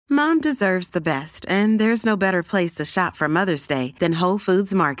Mom deserves the best, and there's no better place to shop for Mother's Day than Whole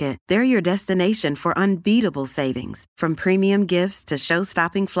Foods Market. They're your destination for unbeatable savings, from premium gifts to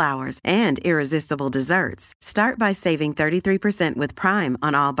show-stopping flowers and irresistible desserts. Start by saving 33% with Prime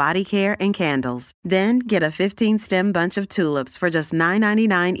on all body care and candles. Then get a 15-stem bunch of tulips for just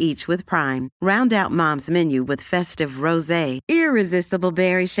 $9.99 each with Prime. Round out Mom's menu with festive rosé, irresistible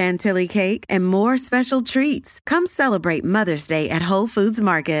berry chantilly cake, and more special treats. Come celebrate Mother's Day at Whole Foods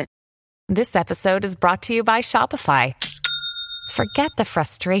Market. This episode is brought to you by Shopify. Forget the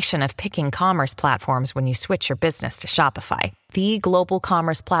frustration of picking commerce platforms when you switch your business to Shopify, the global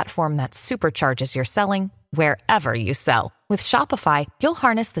commerce platform that supercharges your selling wherever you sell. With Shopify, you'll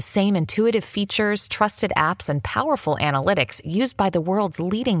harness the same intuitive features, trusted apps, and powerful analytics used by the world's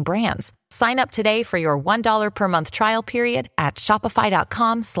leading brands. Sign up today for your $1 per month trial period at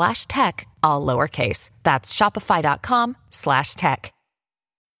shopify.com/tech, all lowercase. That's shopify.com/tech.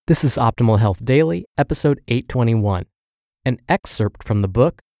 This is Optimal Health Daily, episode 821, an excerpt from the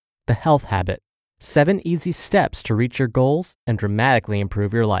book, The Health Habit, 7 Easy Steps to Reach Your Goals and Dramatically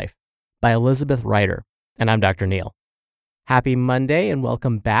Improve Your Life, by Elizabeth Reiter, and I'm Dr. Neil. Happy Monday and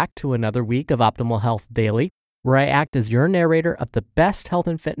welcome back to another week of Optimal Health Daily, where I act as your narrator of the best health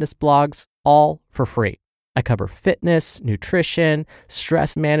and fitness blogs, all for free. I cover fitness, nutrition,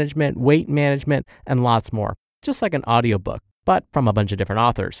 stress management, weight management, and lots more, just like an audiobook, but from a bunch of different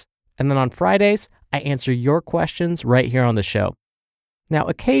authors. And then on Fridays, I answer your questions right here on the show. Now,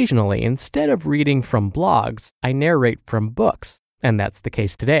 occasionally, instead of reading from blogs, I narrate from books, and that's the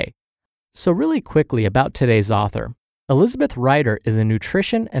case today. So really quickly about today's author. Elizabeth Reiter is a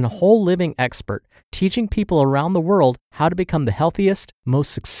nutrition and whole living expert, teaching people around the world how to become the healthiest,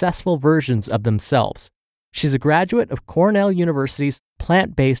 most successful versions of themselves. She's a graduate of Cornell University's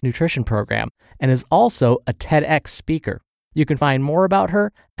plant-based nutrition program and is also a TEDx speaker. You can find more about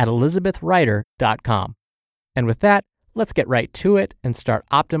her at elizabethreiter.com. And with that, let's get right to it and start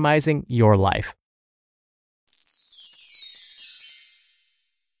optimizing your life.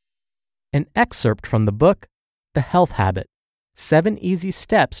 An excerpt from the book, The Health Habit, 7 Easy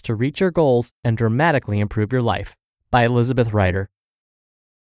Steps to Reach Your Goals and Dramatically Improve Your Life, by Elizabeth Reiter.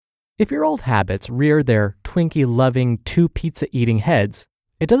 If your old habits rear their Twinkie-loving, 2-pizza-eating heads,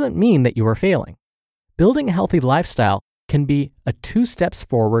 it doesn't mean that you are failing. Building a healthy lifestyle can be a 2 steps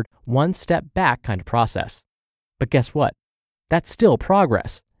forward, 1 step back kind of process. But guess what? That's still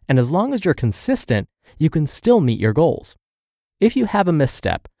progress, and as long as you're consistent, you can still meet your goals. If you have a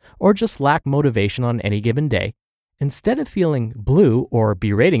misstep, or just lack motivation on any given day, instead of feeling blue or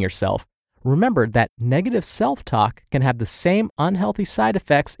berating yourself, remember that negative self-talk can have the same unhealthy side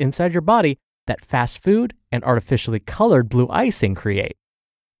effects inside your body that fast food and artificially colored blue icing create.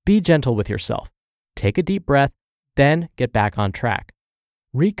 Be gentle with yourself. Take a deep breath, then get back on track.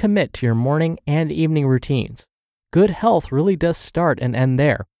 Recommit to your morning and evening routines. Good health really does start and end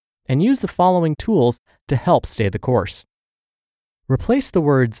there, and use the following tools to help stay the course. Replace the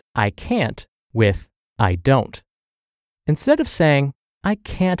words I can't with I don't. Instead of saying, I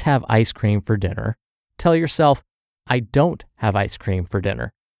can't have ice cream for dinner, tell yourself, I don't have ice cream for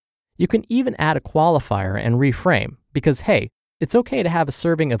dinner. You can even add a qualifier and reframe because, hey, it's okay to have a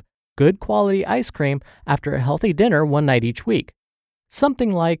serving of good quality ice cream after a healthy dinner one night each week.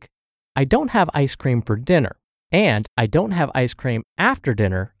 Something like, I don't have ice cream for dinner, and I don't have ice cream after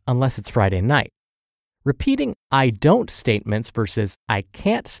dinner unless it's Friday night. Repeating I don't statements versus I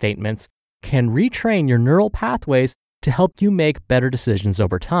can't statements can retrain your neural pathways to help you make better decisions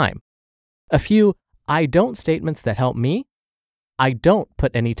over time. A few I don't statements that help me: I don't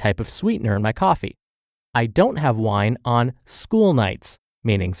put any type of sweetener in my coffee. I don't have wine on school nights,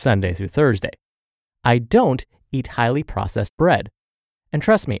 meaning Sunday through Thursday. I don't eat highly processed bread. And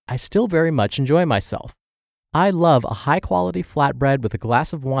trust me, I still very much enjoy myself. I love a high-quality flatbread with a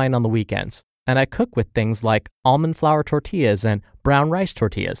glass of wine on the weekends, and I cook with things like almond flour tortillas and brown rice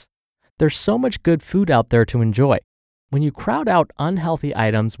tortillas. There's so much good food out there to enjoy. When you crowd out unhealthy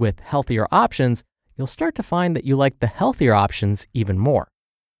items with healthier options, you'll start to find that you like the healthier options even more.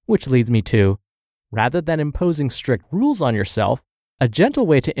 Which leads me to, rather than imposing strict rules on yourself, a gentle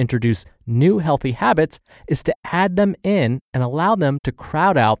way to introduce new healthy habits is to add them in and allow them to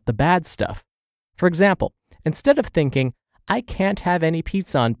crowd out the bad stuff. For example, instead of thinking, I can't have any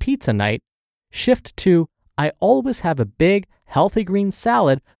pizza on pizza night, shift to, I always have a big, healthy green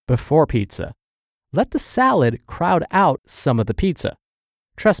salad before pizza. Let the salad crowd out some of the pizza.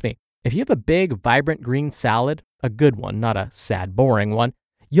 Trust me, if you have a big, vibrant green salad, a good one, not a sad, boring one,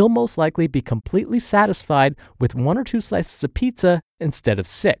 you'll most likely be completely satisfied with 1 or 2 slices of pizza instead of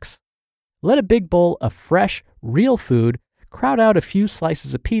 6. Let a big bowl of fresh, real food crowd out a few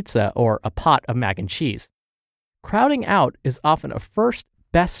slices of pizza or a pot of mac and cheese. Crowding out is often a first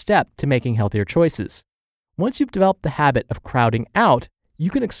best step to making healthier choices. Once you've developed the habit of crowding out, you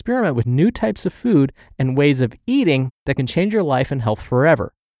can experiment with new types of food and ways of eating that can change your life and health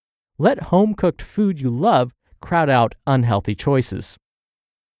forever. Let home-cooked food you love crowd out unhealthy choices.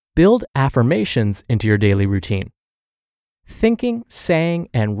 Build affirmations into your daily routine. Thinking, saying,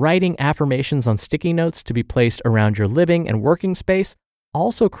 and writing affirmations on sticky notes to be placed around your living and working space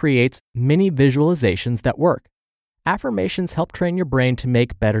also creates mini visualizations that work. Affirmations help train your brain to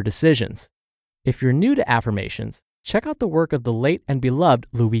make better decisions. If you're new to affirmations, check out the work of the late and beloved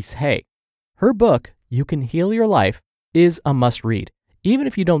Louise Hay. Her book, You Can Heal Your Life, is a must-read, even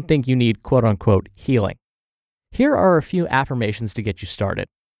if you don't think you need quote-unquote healing. Here are a few affirmations to get you started.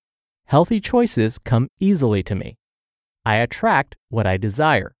 Healthy choices come easily to me. I attract what I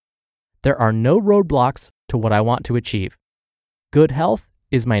desire. There are no roadblocks to what I want to achieve. Good health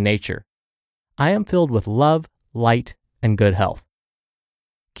is my nature. I am filled with love, light, and good health.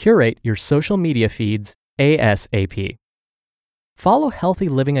 Curate your social media feeds ASAP. Follow healthy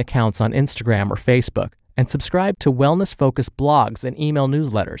living accounts on Instagram or Facebook and subscribe to wellness-focused blogs and email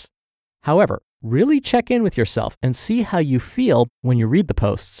newsletters. However, really check in with yourself and see how you feel when you read the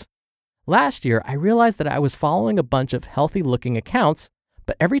posts. Last year, I realized that I was following a bunch of healthy-looking accounts,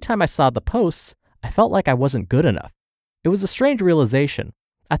 but every time I saw the posts, I felt like I wasn't good enough. It was a strange realization.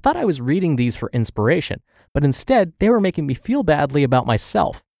 I thought I was reading these for inspiration, but instead, they were making me feel badly about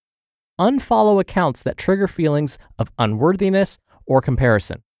myself. Unfollow accounts that trigger feelings of unworthiness or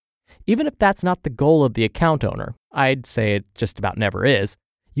comparison. Even if that's not the goal of the account owner, I'd say it just about never is,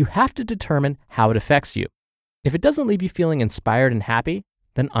 you have to determine how it affects you. If it doesn't leave you feeling inspired and happy,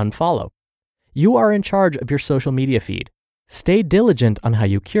 then unfollow. You are in charge of your social media feed. Stay diligent on how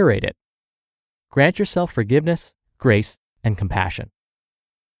you curate it. Grant yourself forgiveness, grace, and compassion.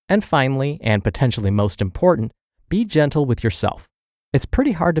 And finally, and potentially most important, be gentle with yourself. It's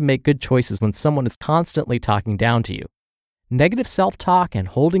pretty hard to make good choices when someone is constantly talking down to you. Negative self-talk and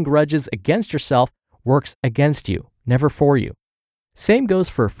holding grudges against yourself works against you, never for you. Same goes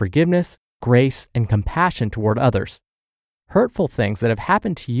for forgiveness, grace, and compassion toward others. Hurtful things that have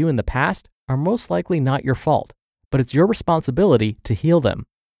happened to you in the past are most likely not your fault, but it's your responsibility to heal them.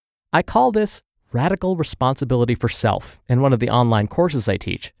 I call this radical responsibility for self in one of the online courses I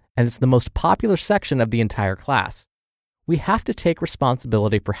teach, and it's the most popular section of the entire class. We have to take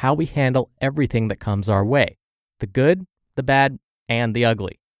responsibility for how we handle everything that comes our way, the good, the bad, and the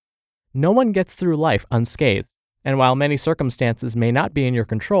ugly. No one gets through life unscathed, and while many circumstances may not be in your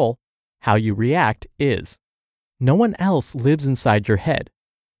control, how you react is. No one else lives inside your head.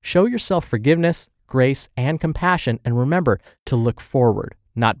 Show yourself forgiveness, grace, and compassion, and remember to look forward,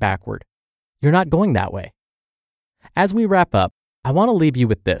 not backward. You're not going that way. As we wrap up, I want to leave you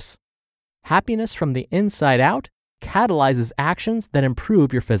with this. Happiness from the inside out catalyzes actions that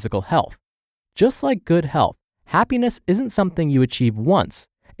improve your physical health. Just like good health, happiness isn't something you achieve once.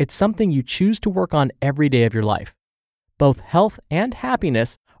 It's something you choose to work on every day of your life. Both health and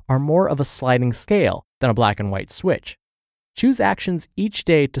happiness are more of a sliding scale than a black and white switch. Choose actions each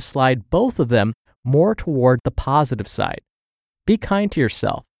day to slide both of them more toward the positive side. Be kind to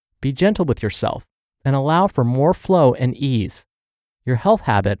yourself, be gentle with yourself, and allow for more flow and ease. Your health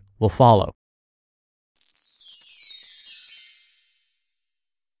habit will follow.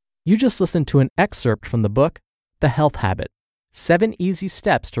 You just listened to an excerpt from the book, The Health Habit: 7 Easy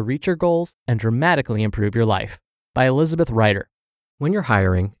Steps to Reach Your Goals and Dramatically Improve Your Life by Elizabeth Reiter. When you're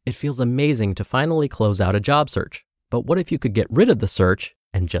hiring, it feels amazing to finally close out a job search. But what if you could get rid of the search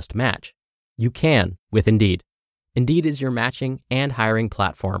and just match? You can with Indeed. Indeed is your matching and hiring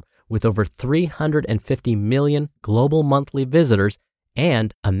platform with over 350 million global monthly visitors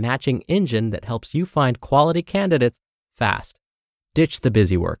and a matching engine that helps you find quality candidates fast. Ditch the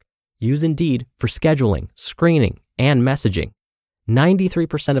busy work. Use Indeed for scheduling, screening, and messaging.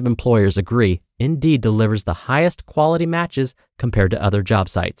 93% of employers agree Indeed delivers the highest quality matches compared to other job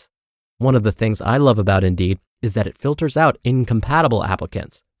sites. One of the things I love about Indeed is that it filters out incompatible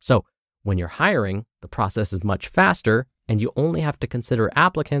applicants. So when you're hiring, the process is much faster and you only have to consider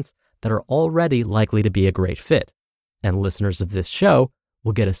applicants that are already likely to be a great fit. And listeners of this show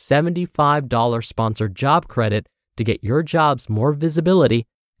will get a $75 sponsored job credit to get your jobs more visibility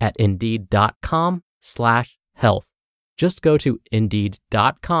at Indeed.com/health. Just go to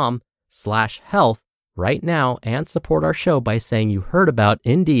Indeed.com/health right now and support our show by saying you heard about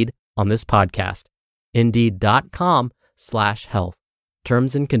Indeed on this podcast. Indeed.com/health.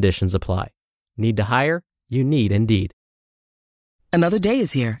 Terms and conditions apply. Need to hire? You need Indeed. Another day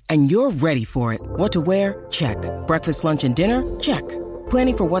is here, and you're ready for it. What to wear? Check. Breakfast, lunch, and dinner? Check.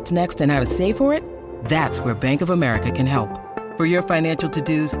 Planning for what's next and how to save for it? That's where Bank of America can help. For your financial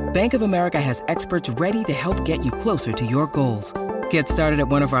to-dos, Bank of America has experts ready to help get you closer to your goals. Get started at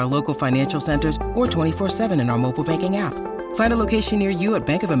one of our local financial centers or 24/7 in our mobile banking app. Find a location near you at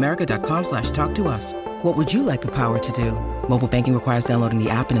bankofamerica.com/talktous. What would you like the power to do? Mobile banking requires downloading the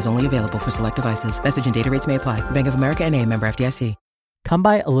app and is only available for select devices. Message and data rates may apply. Bank of America N.A., member FDIC. Come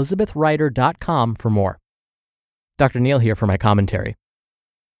by ElizabethWriter.com for more. Dr. Neal here for my commentary.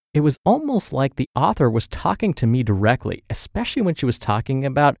 It was almost like the author was talking to me directly, especially when she was talking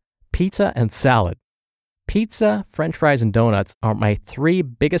about pizza and salad. Pizza, French fries, and donuts are my 3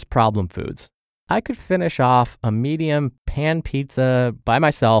 biggest problem foods. I could finish off a medium pan pizza by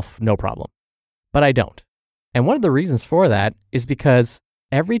myself, no problem. But I don't. And one of the reasons for that is because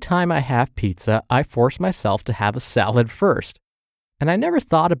every time I have pizza, I force myself to have a salad first. And I never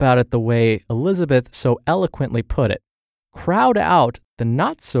thought about it the way Elizabeth so eloquently put it. Crowd out the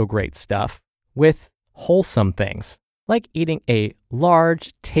not-so-great stuff with wholesome things, like eating a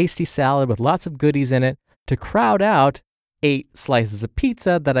large, tasty salad with lots of goodies in it to crowd out 8 slices of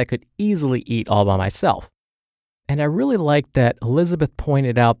pizza that I could easily eat all by myself. And I really like that Elizabeth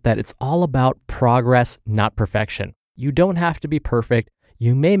pointed out that it's all about progress, not perfection. You don't have to be perfect.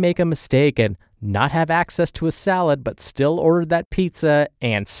 You may make a mistake and not have access to a salad, but still ordered that pizza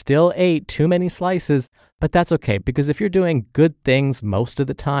and still ate too many slices. But that's okay, because if you're doing good things most of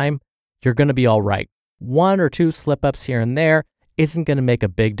the time, you're going to be all right. 1 or 2 slip-ups here and there isn't going to make a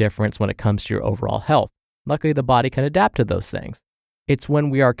big difference when it comes to your overall health. Luckily, the body can adapt to those things. It's when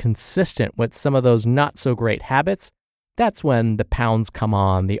we are consistent with some of those not-so-great habits, that's when the pounds come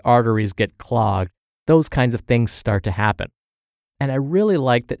on, the arteries get clogged, those kinds of things start to happen. And I really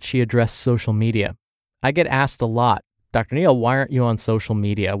like that she addressed social media. I get asked a lot, Dr. Neal, why aren't you on social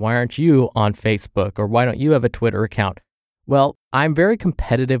media? Why aren't you on Facebook? Or why don't you have a Twitter account? Well, I'm very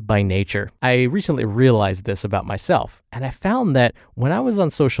competitive by nature. I recently realized this about myself. And I found that when I was on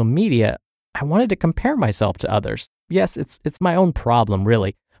social media, I wanted to compare myself to others. Yes, it's my own problem,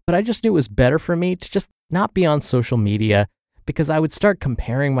 really. But I just knew it was better for me to just not be on social media because I would start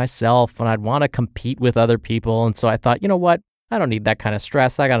comparing myself and I'd want to compete with other people. And so I thought, you know what? I don't need that kind of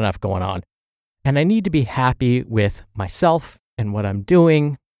stress. I got enough going on. And I need to be happy with myself and what I'm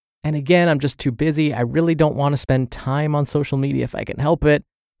doing. And again, I'm just too busy. I really don't want to spend time on social media if I can help it.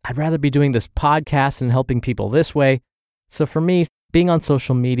 I'd rather be doing this podcast and helping people this way. So for me, being on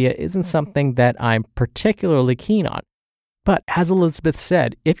social media isn't something that I'm particularly keen on. But as Elizabeth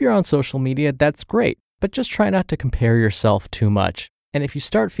said, if you're on social media, that's great. But just try not to compare yourself too much. And if you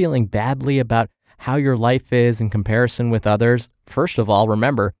start feeling badly about how your life is in comparison with others, first of all,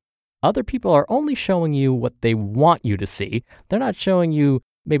 remember, other people are only showing you what they want you to see. They're not showing you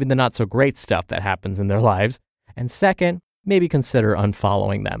maybe the not so great stuff that happens in their lives. And second, maybe consider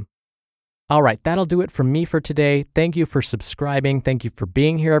unfollowing them. All right, that'll do it from me for today. Thank you for subscribing. Thank you for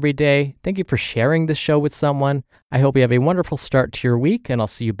being here every day. Thank you for sharing this show with someone. I hope you have a wonderful start to your week, and I'll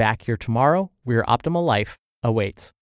see you back here tomorrow where your optimal life awaits.